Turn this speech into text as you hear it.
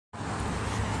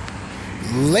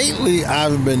lately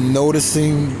I've been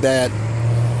noticing that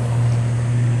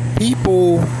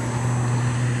people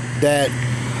that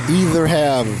either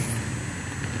have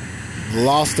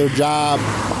lost their job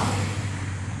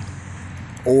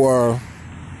or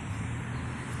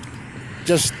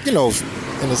just, in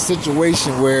a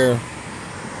situation where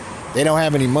they don't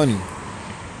have any money,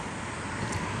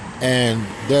 and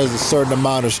there's a certain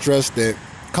amount of stress that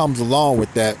comes along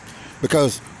with that,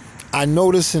 because I'm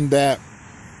noticing that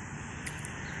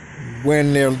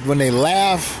when they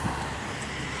laugh,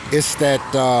 it's that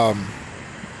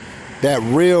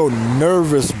real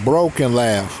nervous, broken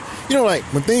laugh. Like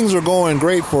when things are going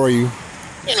great for you,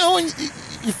 and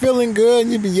you're feeling good,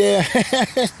 and you be yeah,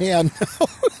 I know,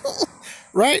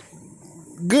 right?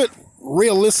 Good,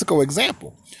 realistic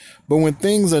example. But when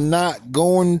things are not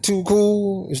going too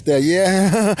cool, it's that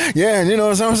yeah, and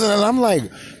what I'm saying? And I'm like,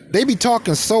 they be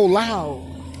talking so loud.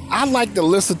 I like to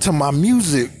listen to my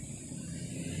music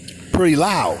pretty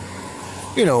loud.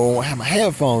 I have my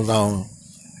headphones on,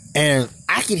 and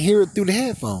I can hear it through the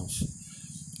headphones.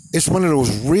 It's one of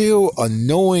those real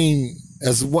annoying,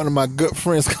 as one of my good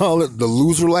friends call it, the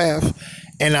loser laugh.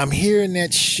 And I'm hearing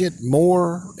that shit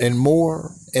more and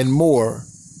more and more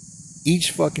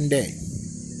each fucking day.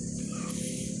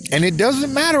 And it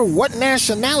doesn't matter what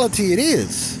nationality it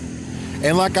is.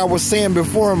 And like I was saying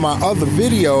before in my other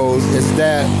videos, is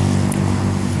that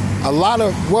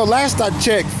last I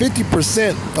checked,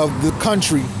 50% of the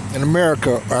country in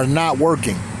America are not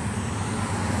working.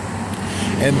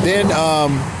 And then,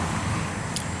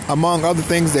 among other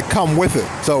things that come with it.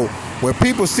 So when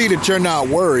people see that you're not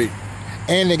worried,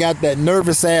 and they got that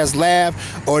nervous ass laugh,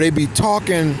 or they be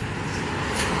talking,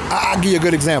 I'll give you a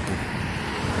good example.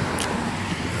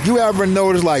 You ever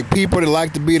notice like people that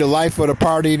like to be the life of the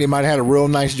party? They might have had a real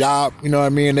nice job, you know what I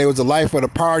mean? They was the life of the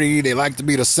party. They like to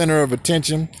be the center of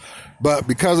attention. But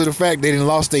because of the fact they didn't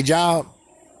lost their job,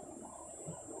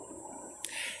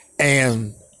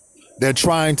 and they're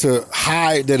trying to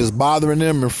hide that it's bothering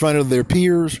them in front of their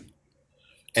peers,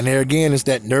 and there again, it's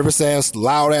that nervous ass,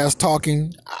 loud ass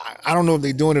talking. I don't know if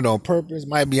they're doing it on purpose.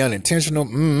 Might be unintentional.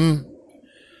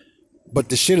 But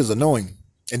the shit is annoying.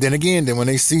 And then again, when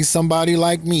they see somebody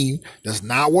like me that's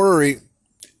not worried,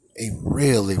 they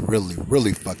really, really,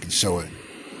 really fucking show it.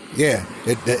 Yeah,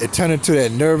 it turned into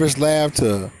that nervous laugh,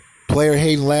 to player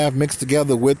hating laugh mixed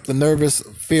together with the nervous,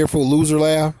 fearful loser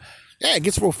laugh. Yeah, it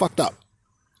gets real fucked up.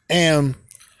 And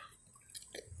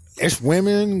it's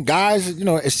women, guys,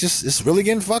 it's really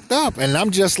getting fucked up. And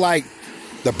I'm just like,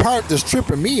 the part that's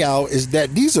tripping me out is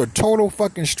that these are total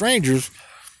fucking strangers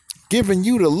giving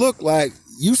you the look like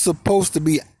you supposed to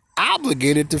be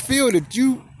obligated to feel that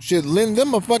you should lend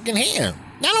them a fucking hand.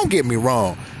 Now, don't get me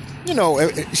wrong.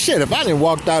 Shit, if I didn't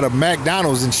walked out of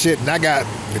McDonald's and shit, and I got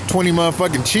 20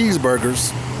 motherfucking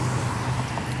cheeseburgers,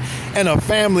 and a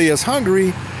family is hungry,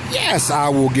 yes, I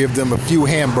will give them a few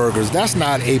hamburgers. That's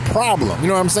not a problem. You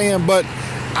know what I'm saying? But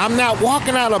I'm not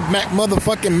walking out of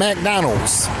motherfucking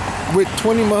McDonald's with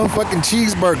 20 motherfucking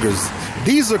cheeseburgers.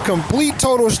 These are complete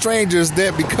total strangers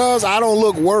that, because I don't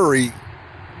look worried,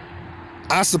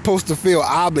 I'm supposed to feel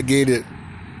obligated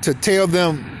to tell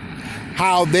them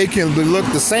how they can look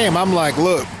the same. I'm like,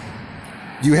 look,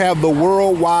 you have the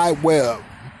World Wide Web,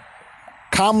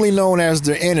 commonly known as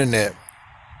the internet.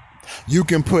 You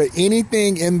can put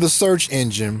anything in the search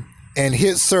engine and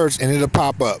hit search and it'll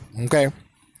pop up, okay,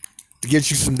 to get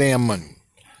you some damn money.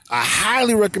 I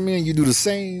highly recommend you do the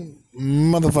same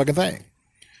motherfucking thing.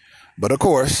 But of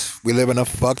course, we live in a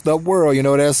fucked up world. You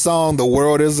know that song, The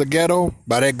World is a Ghetto,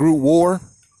 by that group War?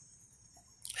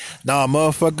 Nah,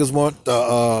 motherfuckers want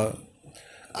the,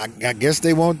 I guess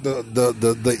they want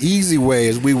the easy way,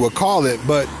 as we would call it,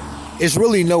 but it's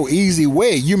really no easy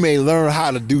way. You may learn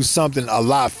how to do something a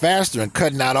lot faster and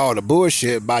cutting out all the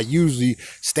bullshit by usually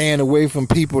staying away from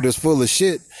people that's full of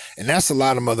shit. And that's a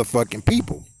lot of motherfucking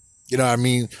people. You know what I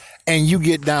mean? And you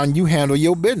get down, you handle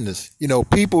your business.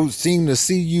 People seem to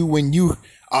see you when you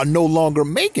are no longer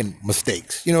making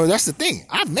mistakes. That's the thing.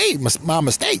 I've made my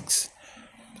mistakes.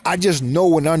 I just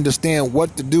know and understand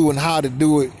what to do and how to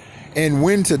do it and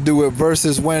when to do it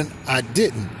versus when I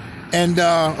didn't. And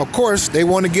of course, they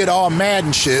want to get all mad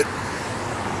and shit.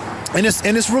 And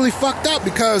it's really fucked up,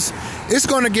 because it's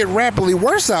going to get rapidly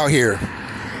worse out here.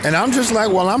 And I'm just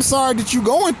like, well, I'm sorry that you're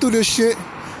going through this shit,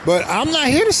 but I'm not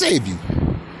here to save you.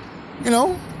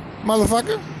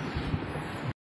 Motherfucker.